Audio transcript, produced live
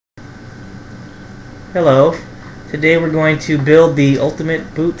Hello, today we're going to build the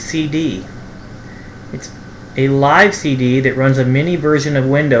Ultimate Boot CD. It's a live CD that runs a mini version of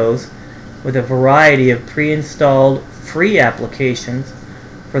Windows with a variety of pre-installed free applications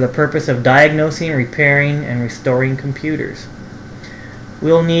for the purpose of diagnosing, repairing, and restoring computers.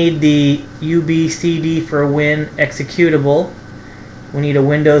 We'll need the UBCD4Win executable. We need a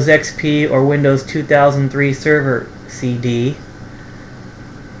Windows XP or Windows 2003 server CD.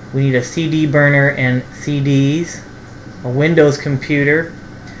 We need a CD burner and CDs, a Windows computer,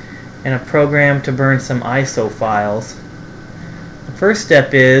 and a program to burn some ISO files. The first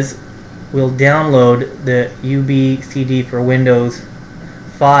step is we'll download the UBCD4Windows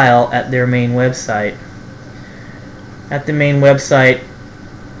file at their main website. At the main website,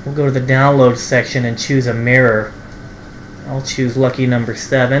 we'll go to the download section and choose a mirror. I'll choose lucky number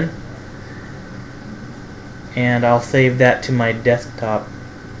 7, and I'll save that to my desktop.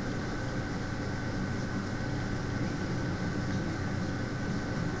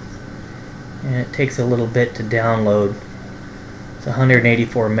 And it takes a little bit to download. It's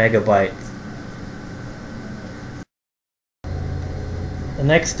 184 megabytes. The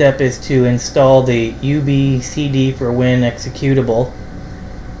next step is to install the UBCD4Win executable.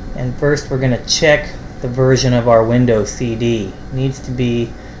 And first we're going to check the version of our Windows CD. It needs to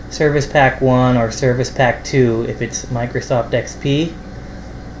be Service Pack 1 or Service Pack 2 if it's Microsoft XP,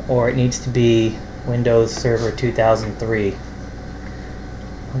 or it needs to be Windows Server 2003.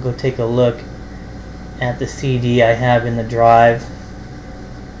 I'll go take a look at the CD I have in the drive,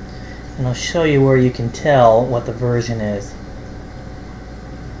 and I'll show you where you can tell what the version is.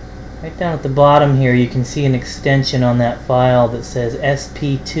 Right down at the bottom here you can see an extension on that file that says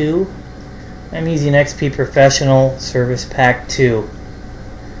SP2. I'm using XP Professional Service Pack 2.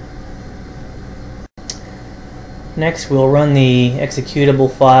 Next we'll run the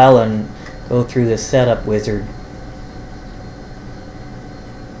executable file and go through the setup wizard.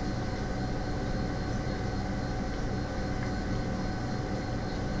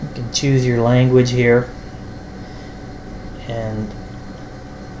 You can choose your language here, and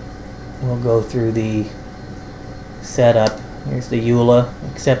we'll go through the setup. Here's the EULA,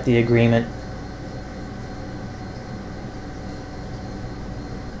 accept the agreement.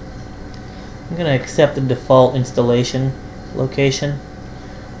 I'm going to accept the default installation location.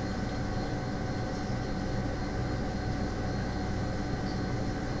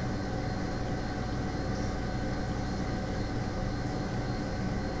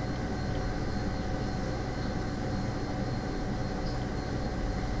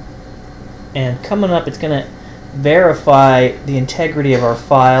 And coming up, it's going to verify the integrity of our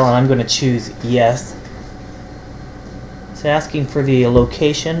file, and I'm going to choose yes. It's asking for the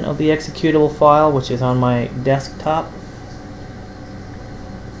location of the executable file, which is on my desktop.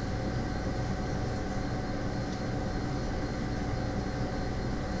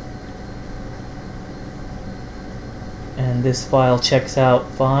 And this file checks out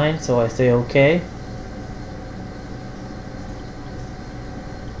fine, so I say OK.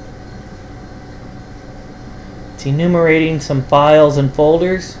 It's enumerating some files and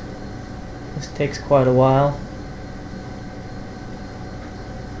folders. This takes quite a while.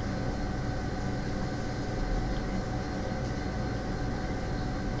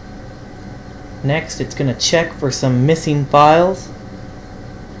 Next, it's going to check for some missing files.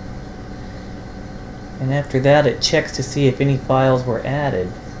 And after that, it checks to see if any files were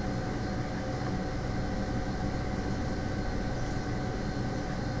added.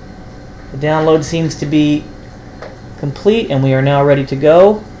 The download seems to be complete, and we are now ready to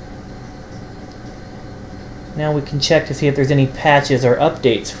go. Now we can check to see if there's any patches or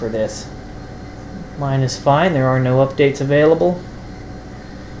updates for this. Mine is fine, there are no updates available.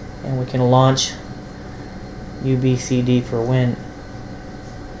 And we can launch UBCD4Win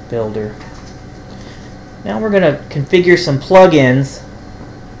Builder. Now we're going to configure some plugins,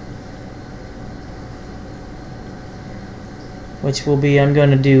 which will be, I'm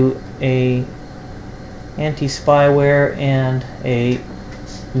going to do a anti-spyware and a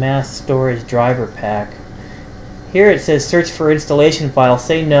mass storage driver pack. Here it says search for installation file.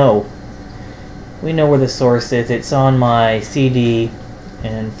 Say no. We know where the source is. It's on my CD,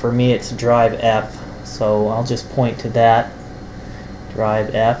 and for me it's drive F, so I'll just point to that,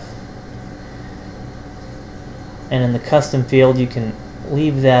 drive F. And in the custom field you can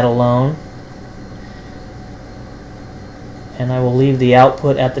leave that alone, and I will leave the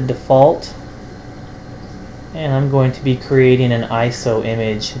output at the default. And I'm going to be creating an ISO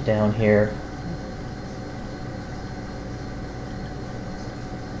image down here.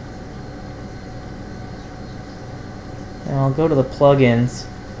 And I'll go to the plugins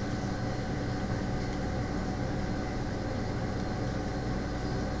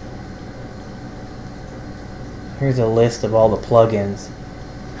Here's a list of all the plugins.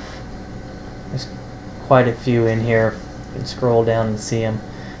 There's quite a few in here. You can scroll down and see them.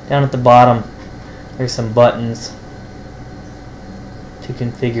 Down at the bottom, there's some buttons to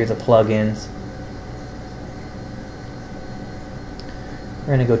configure the plugins.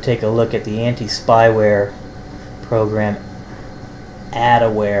 We're going to go take a look at the anti-spyware program,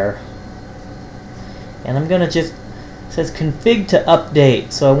 Adaware. And I'm going to just, it says config to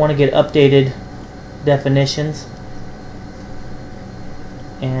update, so I want to get updated definitions.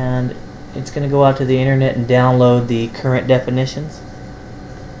 And it's going to go out to the internet and download the current definitions.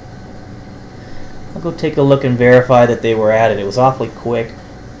 I'll go take a look and verify that they were added. It was awfully quick.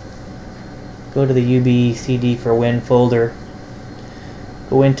 Go to the UBCD4Win folder.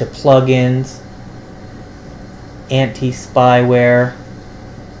 Go into plugins, anti-spyware,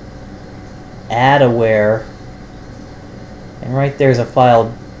 Adaware, and right there's a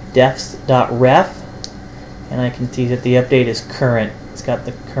file defs.ref, and I can see that the update is current. It's got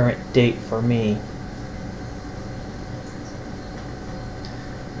the current date for me.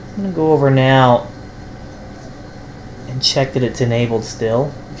 I'm going to go over now and check that it's enabled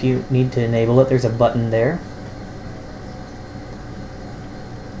still. If you need to enable it, there's a button there.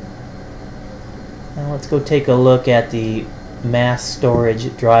 Now let's go take a look at the mass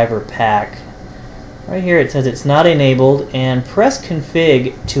storage driver pack. Right here it says it's not enabled, and press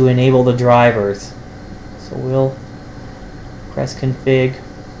config to enable the drivers. So we'll press config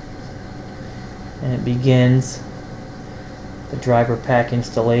and it begins the driver pack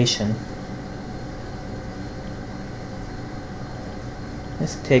installation.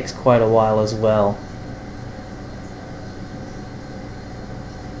 This takes quite a while as well.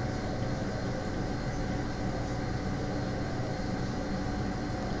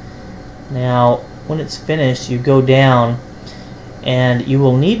 Now when it's finished, you go down and you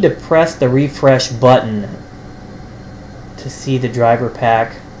will need to press the refresh button to see the driver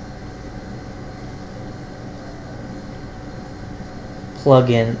pack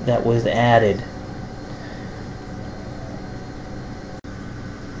plugin that was added.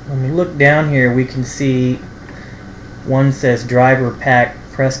 When we look down here, we can see one says driver pack,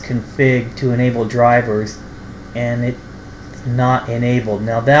 press config to enable drivers, and it's not enabled.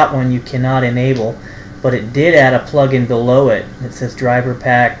 Now that one you cannot enable, but it did add a plugin below it. It says driver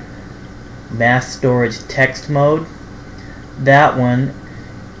pack mass storage text mode. That one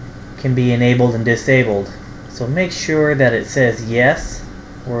can be enabled and disabled. So make sure that it says yes,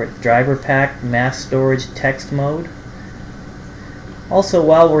 or it's driver pack mass storage text mode. Also,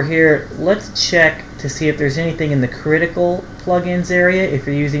 while we're here, let's check to see if there's anything in the critical plugins area, if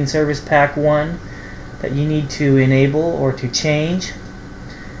you're using Service Pack 1, that you need to enable or to change.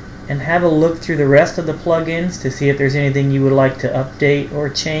 And have a look through the rest of the plugins to see if there's anything you would like to update or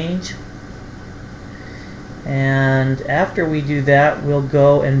change. And after we do that, we'll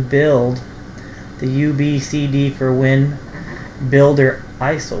go and build the UBCD4Win builder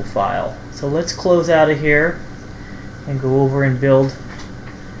ISO file. So let's close out of here and go over and build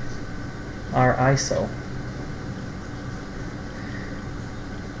our ISO.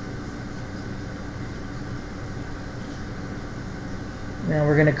 Now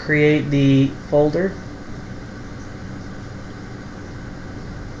we're going to create the folder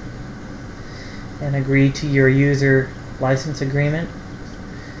and agree to your user license agreement,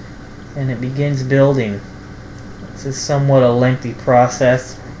 and it begins building. This is somewhat a lengthy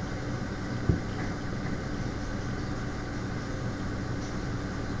process.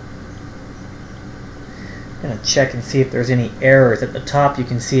 I'm going to check and see if there's any errors. At the top you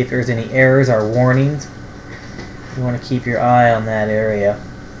can see if there's any errors or warnings. You want to keep your eye on that area.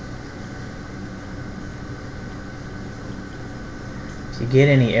 If you get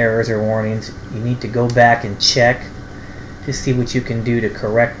any errors or warnings, you need to go back and check to see what you can do to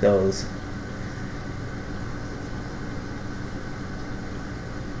correct those.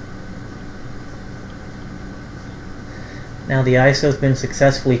 Now the ISO has been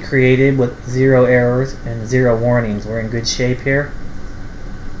successfully created with 0 errors and 0 warnings. We're in good shape here.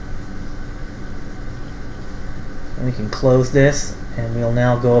 And we can close this, and we'll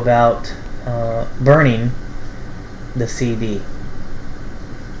now go about burning the CD.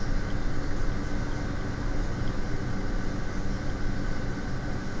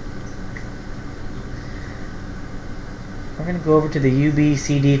 We're going to go over to the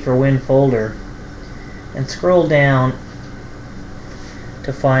UBCD4Win folder and scroll down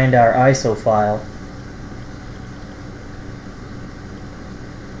to find our ISO file.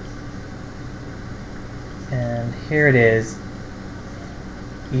 And here it is,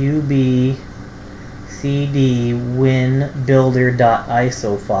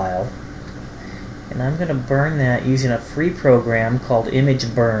 UBCDWinBuilder.iso file. And I'm going to burn that using a free program called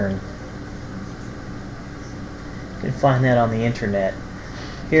Image Burn. You can find that on the internet.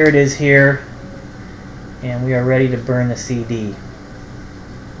 Here it is here, and we are ready to burn the CD.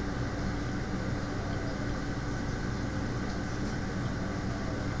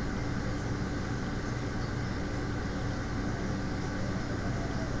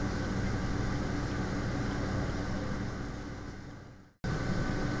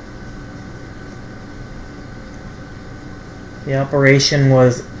 The operation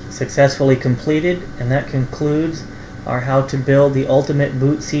was successfully completed, and that concludes our How to Build the Ultimate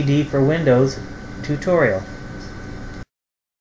Boot CD for Windows tutorial.